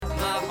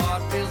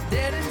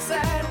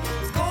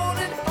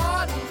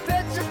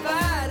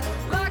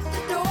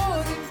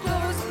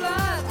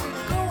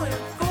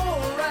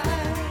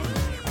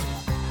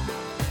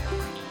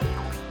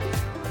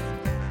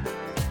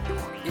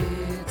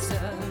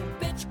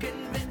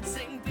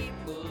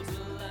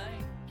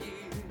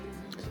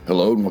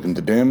Hello and welcome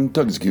to Damn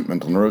Doug's Cute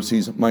Mental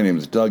Neuroses. My name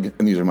is Doug,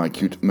 and these are my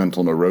cute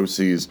mental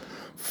neuroses.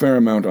 Fair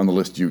amount on the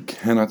list you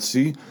cannot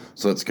see,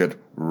 so let's get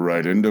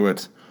right into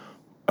it.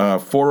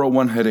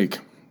 401 headache.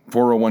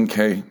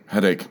 401k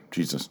headache.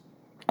 Jesus.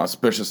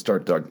 Auspicious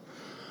start, Doug.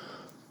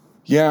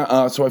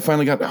 Yeah, so I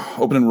finally got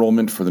open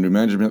enrollment for the new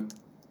management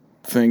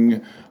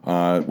thing,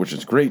 which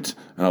is great.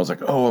 And I was like,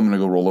 I'm going to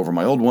go roll over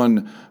my old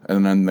one.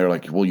 And then they're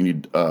like, well, you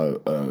need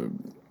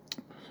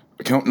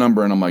account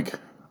number. And I'm like,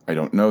 I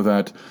don't know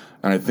that.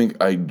 And I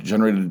think I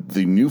generated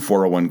the new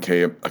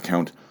 401k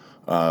account.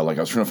 I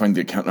was trying to find the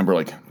account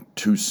number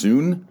too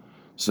soon.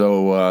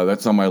 So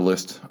that's on my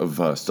list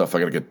of stuff I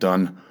got to get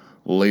done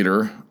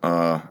later.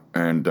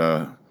 And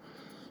I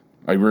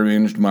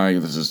rearranged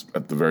this is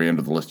at the very end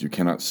of the list you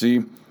cannot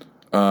see.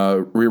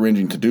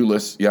 Rearranging to-do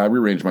lists. Yeah, I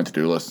rearranged my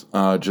to-do list.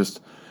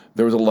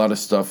 There was a lot of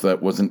stuff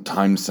that wasn't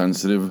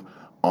time-sensitive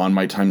on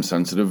my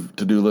time-sensitive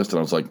to-do list. And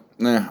I was like,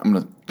 I'm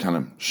going to kind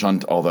of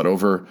shunt all that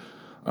over,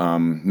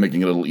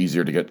 making it a little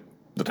easier to get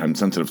the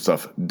time-sensitive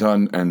stuff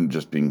done and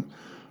just being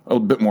a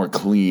bit more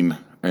clean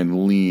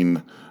and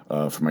lean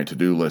for my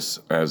to-do list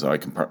as I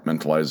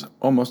compartmentalize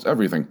almost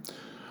everything.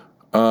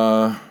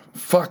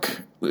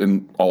 Fuck,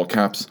 in all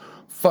caps,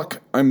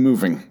 fuck, I'm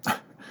moving.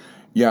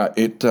 Yeah,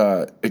 it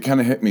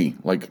kind of hit me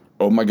like,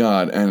 oh my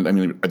God. And I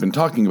mean, I've been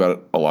talking about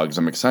it a lot because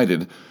I'm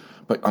excited,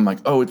 but I'm like,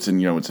 it's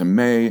in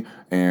May,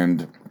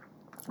 and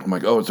I'm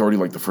like, it's already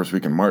the first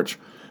week in March.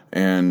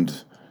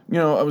 And,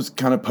 I was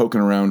kind of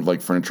poking around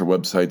furniture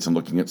websites and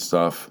looking at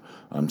stuff,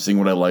 seeing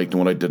what I liked and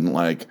what I didn't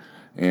like.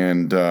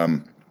 And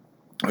I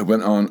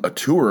went on a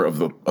tour of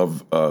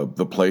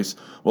the place.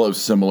 Well, it was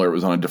similar. It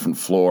was on a different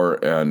floor,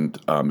 and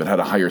it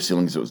had a higher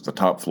ceiling because it was the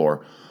top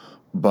floor.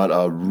 But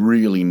a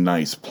really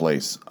nice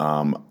place.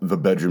 The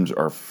bedrooms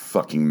are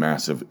fucking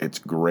massive. It's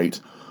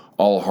great.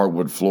 All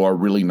hardwood floor,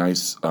 really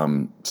nice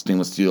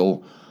stainless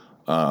steel,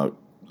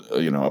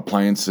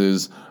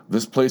 appliances.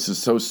 This place is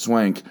so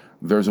swank.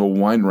 There's a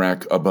wine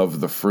rack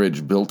above the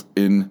fridge built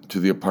into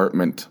the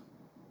apartment.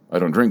 I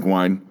don't drink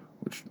wine,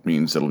 which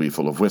means it'll be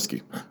full of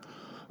whiskey.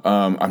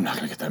 I'm not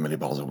going to get that many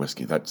bottles of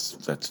whiskey. That's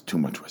too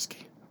much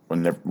whiskey.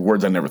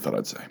 Words I never thought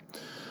I'd say.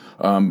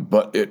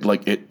 But it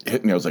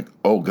hit me. I was like,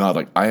 oh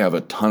God, I have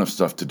a ton of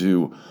stuff to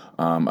do.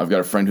 I've got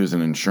a friend who's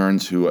in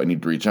insurance who I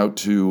need to reach out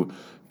to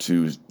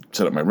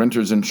set up my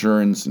renter's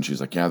insurance. And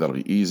she's like, yeah, that'll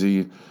be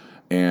easy.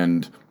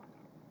 And,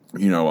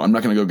 I'm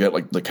not going to go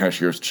get the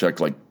cashier's check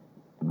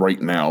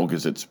right now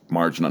because it's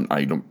March and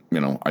I don't,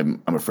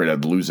 I'm afraid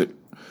I'd lose it.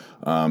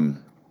 Not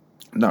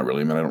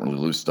really. I mean, I don't really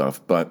lose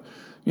stuff, but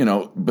there's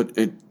a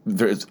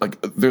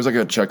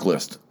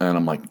checklist and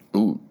I'm like,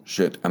 ooh,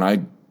 shit. And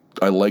I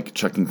like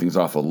checking things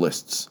off of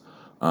lists,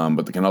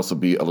 but they can also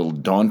be a little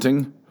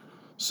daunting.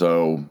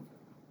 So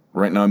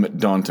right now I'm at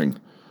daunting.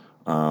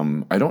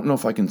 I don't know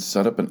if I can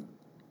set up an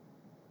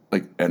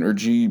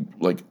energy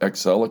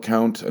Excel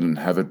account and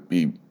have it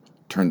be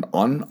turned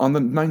on the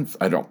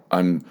 9th.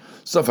 I'm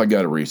stuff I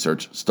got to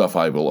research, stuff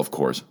I will, of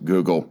course,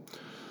 Google,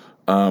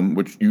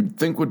 which you'd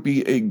think would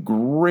be a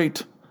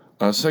great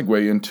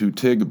segue into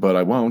TIG, but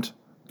I won't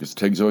because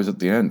TIG's always at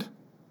the end.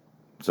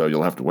 So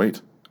you'll have to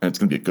wait, and it's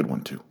going to be a good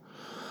one too.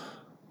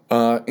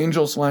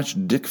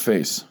 Angel/dick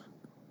face.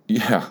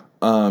 Yeah.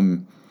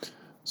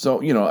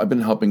 So, I've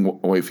been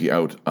helping wifey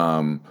out,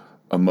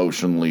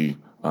 emotionally,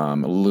 a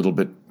little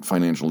bit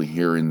financially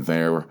here and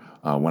there,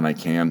 when I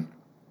can.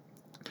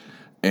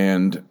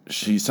 And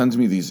she sends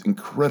me these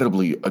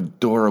incredibly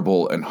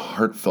adorable and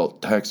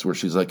heartfelt texts where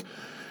she's like,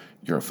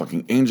 you're a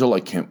fucking angel. I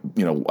can't,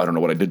 I don't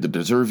know what I did to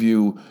deserve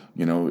you.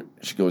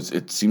 She goes,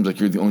 it seems like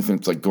you're the only thing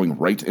that's going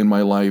right in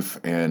my life.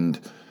 And,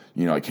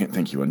 I can't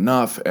thank you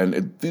enough.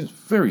 And it's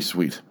very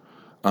sweet.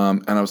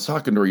 And I was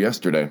talking to her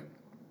yesterday,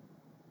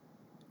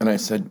 and I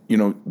said,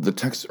 the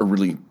texts are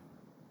really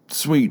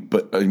sweet,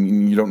 but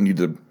you don't need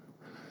to,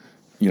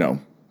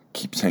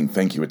 keep saying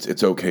thank you.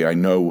 It's okay. I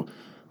know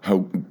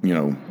how,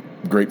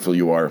 grateful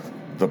you are.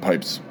 The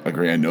pipes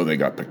agree. I know they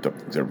got picked up.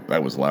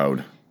 That was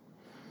loud.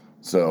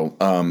 So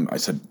I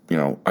said,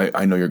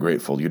 I know you're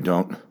grateful. You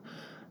don't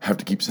have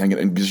to keep saying it.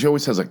 And because she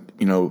always says, I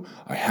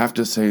have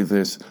to say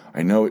this.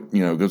 I know it,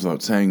 goes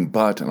without saying,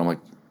 but, and I'm like,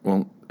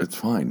 well, it's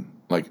fine.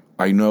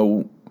 I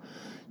know,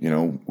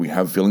 we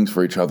have feelings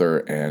for each other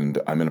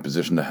and I'm in a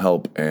position to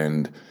help.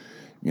 And,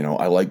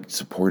 I like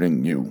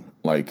supporting you,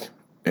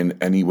 in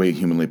any way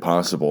humanly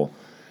possible.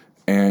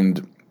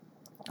 And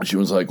she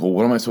was like, well,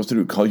 what am I supposed to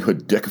do? Call you a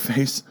dick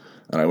face?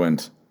 And I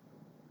went,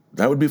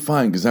 that would be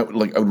fine. Because that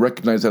would, I would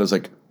recognize that as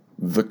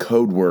the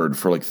code word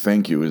for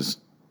thank you is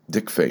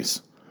dick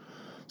face.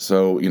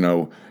 So,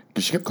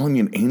 because she kept calling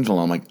me an angel.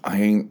 I'm like, I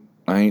ain't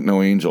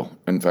no angel.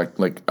 In fact,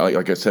 like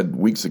I said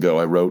weeks ago,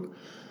 I wrote,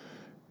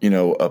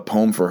 a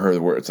poem for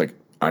her where it's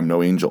I'm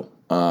no angel.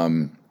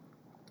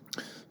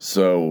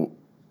 So,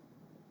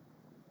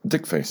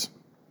 dick face.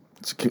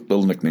 It's a cute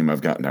little nickname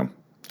I've got now.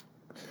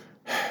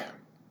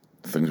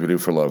 Things we do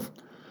for love.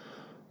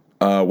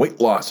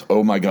 Weight loss.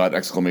 Oh my God! !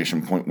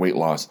 Weight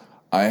loss.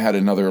 I had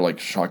another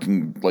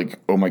shocking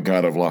oh my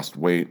God, I've lost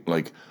weight.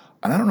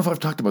 and I don't know if I've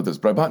talked about this,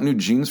 but I bought new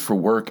jeans for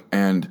work,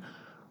 and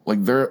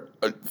like they're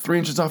 3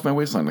 inches off my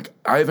waistline. Like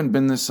I haven't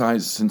been this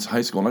size since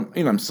high school, and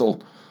I'm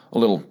still a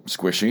little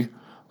squishy.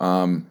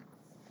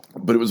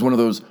 But it was one of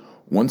those.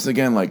 Once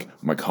again, like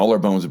my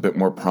collarbone's a bit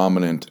more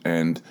prominent,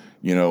 and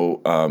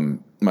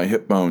my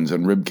hip bones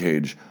and rib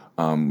cage.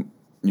 When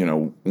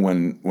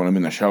I'm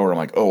in the shower, I'm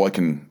like, oh, I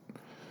can.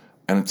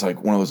 And it's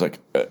like one of those, like,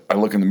 I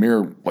look in the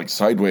mirror, like,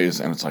 sideways,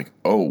 and it's like,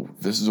 oh,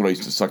 this is what I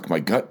used to suck my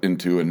gut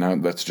into, and now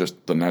that's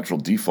just the natural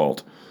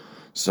default.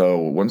 So,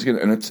 once again,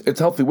 and it's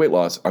healthy weight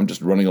loss. I'm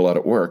just running a lot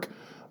at work,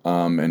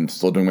 and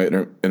still doing my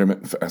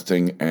intermittent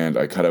fasting, and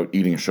I cut out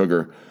eating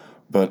sugar.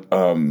 But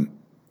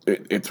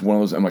it's one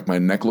of those, and, like, my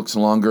neck looks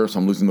longer, so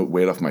I'm losing the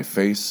weight off my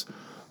face.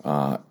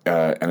 And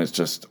it's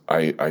just,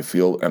 I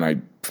feel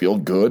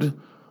good.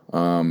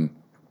 But,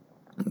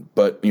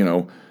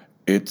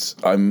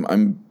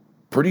 I'm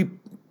pretty,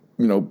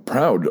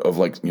 proud of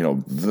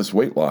this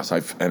weight loss. I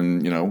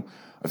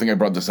think I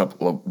brought this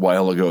up a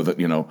while ago that,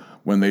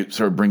 when they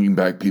started bringing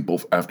back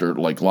people after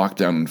like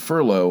lockdown and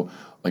furlough,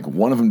 like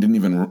one of them didn't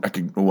even,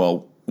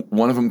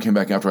 one of them came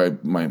back after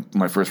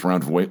my first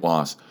round of weight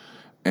loss,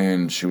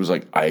 and she was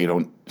like,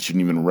 she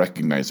didn't even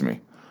recognize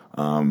me.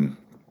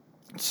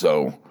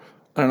 So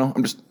I don't know.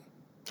 I'm just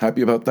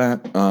happy about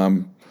that.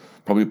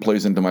 Probably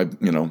plays into my,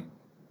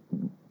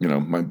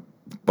 my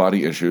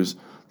body issues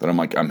that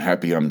I'm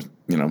happy I'm,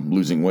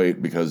 losing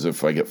weight, because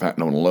if I get fat,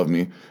 no one will love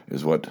me,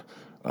 is what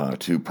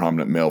two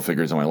prominent male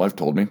figures in my life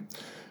told me,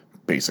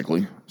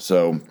 basically.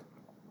 So,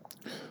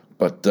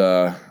 but,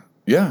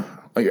 yeah,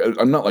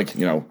 I'm not like,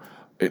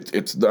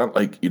 it's not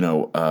like,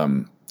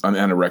 I'm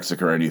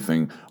anorexic or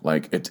anything.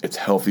 Like it's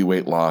healthy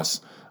weight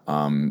loss.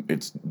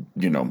 It's,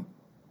 yeah,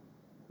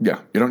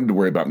 you don't need to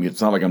worry about me.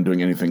 It's not like I'm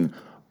doing anything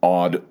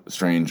odd,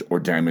 strange, or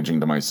damaging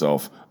to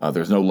myself.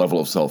 There's no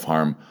level of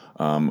self-harm,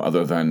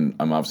 other than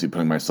I'm obviously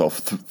putting myself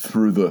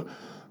through the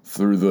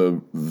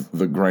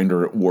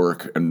grinder at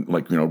work, and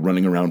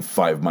running around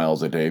 5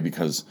 miles a day,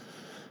 because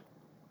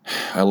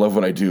I love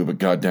what I do, but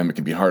goddamn, it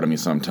can be hard on me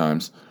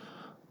sometimes.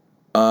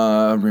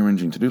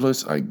 Rearranging to-do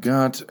lists I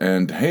got,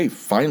 and hey,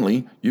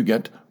 finally you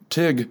get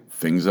TIG,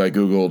 things I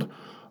Googled.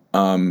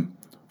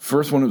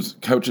 First one was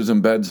couches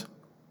and beds,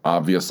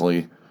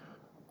 obviously.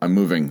 I'm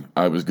moving.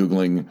 I was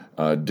Googling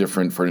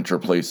different furniture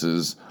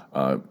places,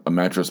 a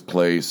mattress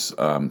place,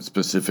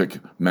 specific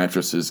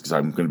mattresses, because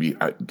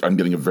I'm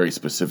getting a very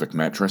specific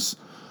mattress.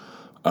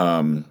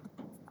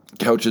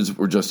 Couches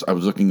were I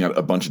was looking at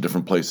a bunch of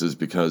different places,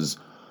 because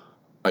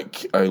I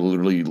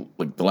literally,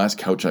 like, the last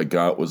couch I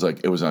got was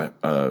like, it was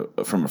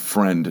from a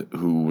friend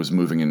who was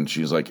moving, and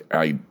she's like,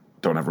 I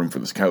don't have room for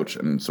this couch.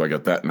 And so I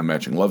got that and a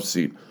matching love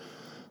seat.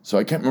 So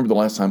I can't remember the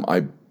last time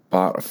I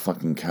bought a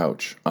fucking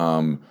couch.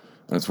 And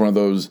it's one of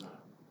those,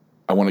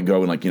 I want to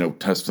go and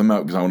test them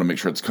out, because I want to make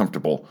sure it's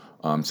comfortable.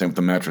 Same with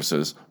the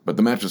mattresses, but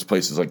the mattress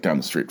place is like down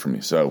the street from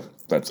me, so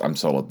I'm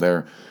solid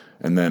there.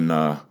 And then,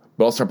 but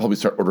I'll probably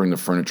start ordering the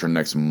furniture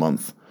next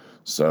month.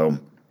 So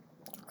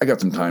I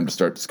got some time to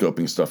start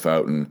scoping stuff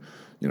out and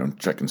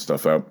checking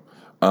stuff out.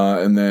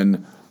 And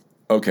then,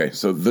 okay,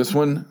 so this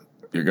one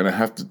you're gonna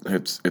have to.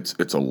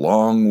 It's a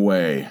long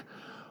way,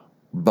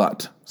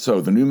 but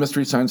so the new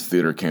Mystery Science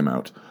Theater came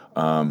out.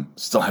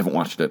 Still haven't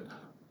watched it.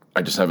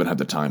 I just haven't had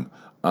the time.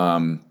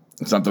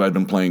 It's not that I've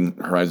been playing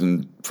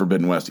Horizon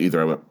Forbidden West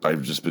either.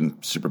 I've just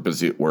been super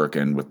busy at work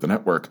and with the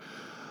network.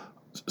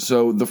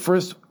 So the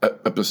first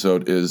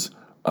episode is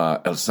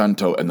El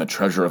Santo and the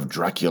Treasure of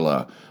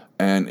Dracula.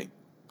 And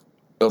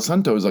El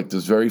Santo is like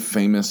this very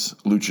famous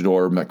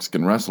luchador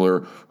Mexican wrestler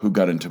who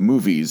got into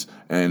movies.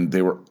 And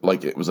they were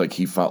like, it was like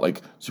he fought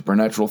like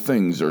supernatural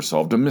things or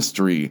solved a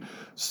mystery,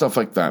 stuff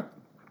like that.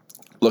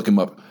 Look him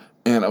up.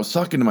 And I was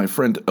talking to my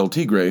friend El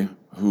Tigre,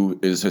 who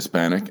is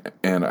Hispanic,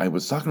 and I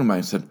was talking to him,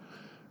 I said,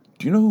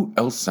 do you know who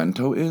El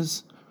Santo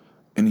is?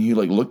 And he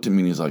looked at me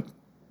and he's like,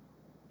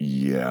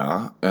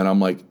 yeah. And I'm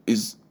like,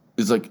 is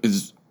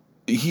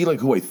he like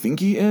who I think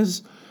he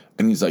is?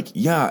 And he's like,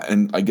 yeah.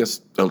 And I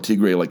guess El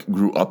Tigre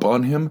grew up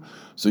on him.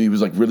 So he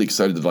was really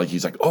excited that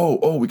he's like,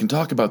 oh, we can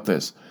talk about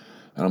this.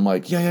 And I'm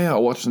like, yeah,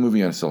 I'll watch the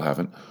movie. And I still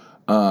haven't.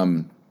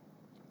 And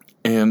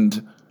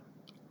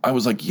I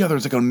was like, yeah,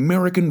 there's an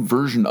American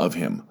version of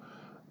him.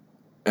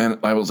 And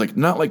I was like,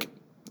 not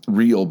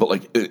real,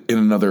 but in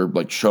another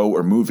show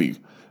or movie.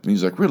 And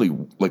he's like, really?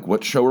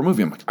 What show or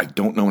movie? I'm like, I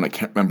don't know, and I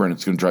can't remember, and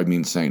it's going to drive me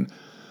insane.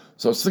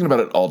 So I was thinking about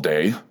it all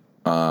day.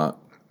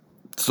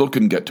 Still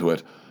couldn't get to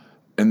it.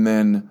 And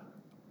then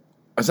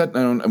I sat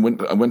down,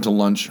 I went to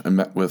lunch and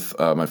met with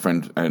my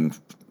friend and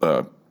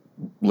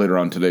later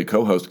on today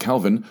co-host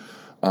Calvin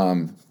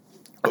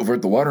over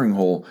at the Watering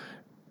Hole.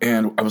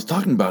 And I was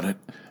talking about it,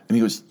 and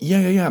he goes,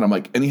 yeah. And I'm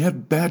like, and he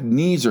had bad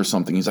knees or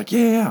something. He's like,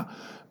 yeah.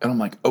 And I'm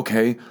like,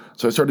 okay.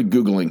 So I started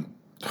Googling.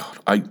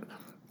 I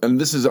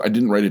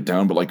didn't write it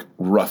down, but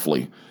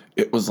roughly.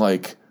 It was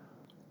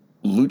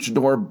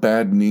luchador,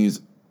 bad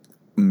knees,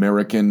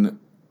 American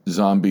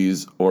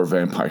zombies, or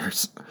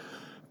vampires.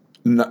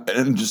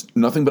 And just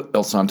nothing but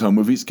El Santo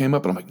movies came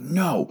up. And I'm like,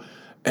 no.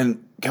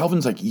 And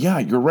Calvin's like, yeah,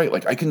 you're right.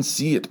 Like, I can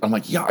see it. I'm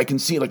like, yeah, I can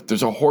see it. Like,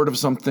 there's a horde of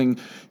something.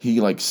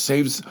 He like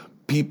saves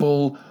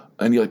people,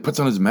 and he like puts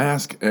on his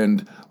mask,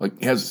 and like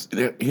he has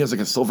like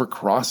a silver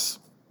cross,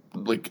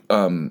 like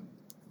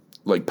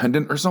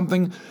pendant or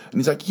something. And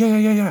he's like,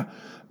 yeah.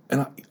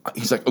 And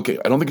he's like, okay,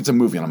 I don't think it's a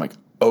movie. And I'm like,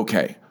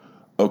 okay.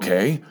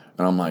 And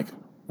I'm like,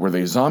 were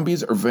they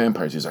zombies or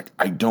vampires? He's like,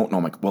 I don't know.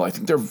 I'm like, well, I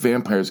think they're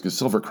vampires because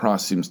Silver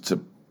Cross seems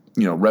to,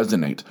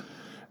 resonate.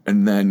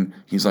 And then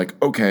he's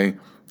like, okay.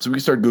 So we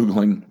start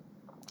Googling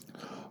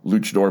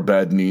Luchador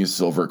Bad Knees,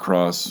 Silver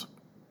Cross,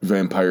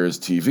 Vampires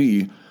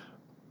TV.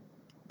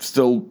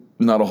 Still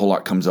not a whole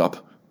lot comes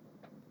up.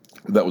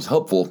 That was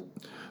helpful.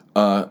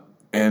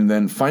 And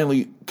then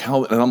finally,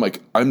 Calvin, and I'm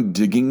like, I'm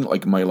digging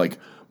like my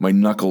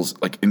knuckles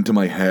like into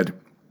my head.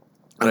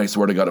 And I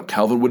swear to God, if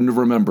Calvin wouldn't have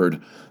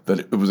remembered that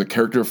it was a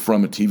character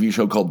from a TV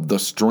show called The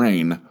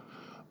Strain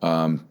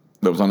that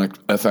was on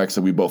FX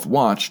that we both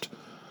watched,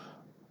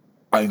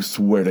 I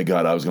swear to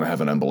God, I was going to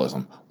have an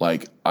embolism.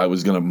 Like,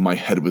 my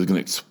head was going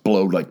to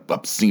explode like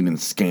obscene in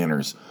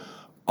scanners.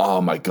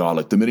 Oh my God.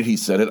 Like, the minute he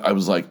said it, I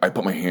was like, I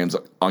put my hands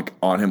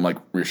on him, like,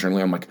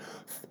 reassuringly. I'm like,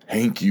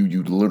 thank you.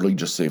 You literally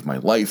just saved my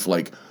life.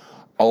 Like,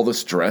 all the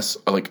stress,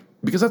 like,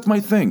 because that's my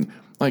thing.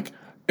 Like,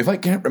 if I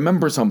can't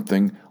remember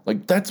something,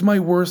 like, that's my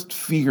worst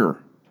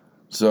fear.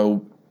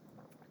 So,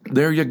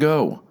 there you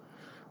go.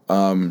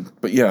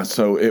 But yeah,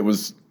 so it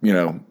was,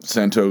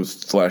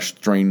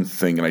 Santos/Strain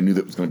thing, and I knew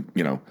that was going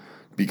to,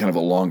 be kind of a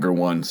longer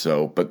one.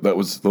 So, but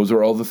those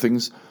are all the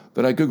things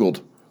that I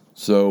Googled.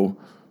 So,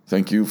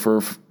 thank you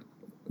for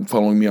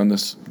following me on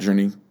this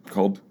journey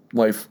called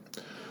life.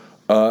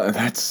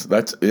 That's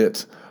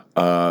it.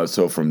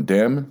 So from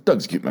Damn,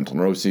 Doug's Acute Mental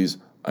Neuroses,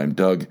 I'm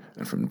Doug,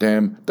 and from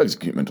Damn, Doug's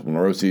Acute Mental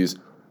Neuroses,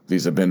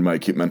 these have been my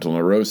acute mental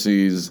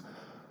neuroses.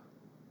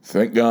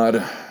 Thank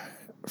God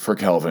for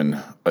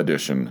Calvin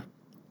edition.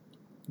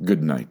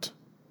 Good night,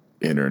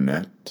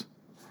 Internet.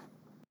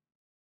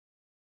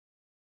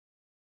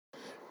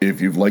 If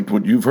you've liked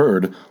what you've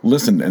heard,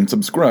 listen and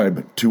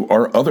subscribe to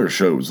our other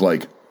shows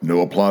like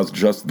No Applause,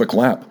 Just the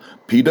Clap,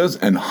 PETA's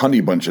and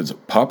Honey Bunch's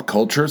Pop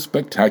Culture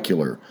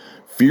Spectacular,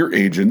 Fear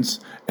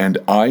Agents, and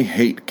I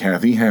Hate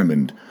Kathy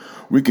Hammond.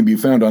 We can be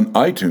found on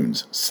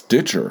iTunes,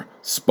 Stitcher,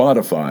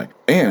 Spotify,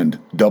 and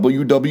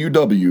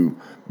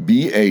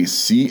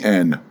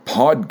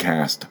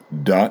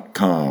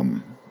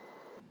www.bacnpodcast.com.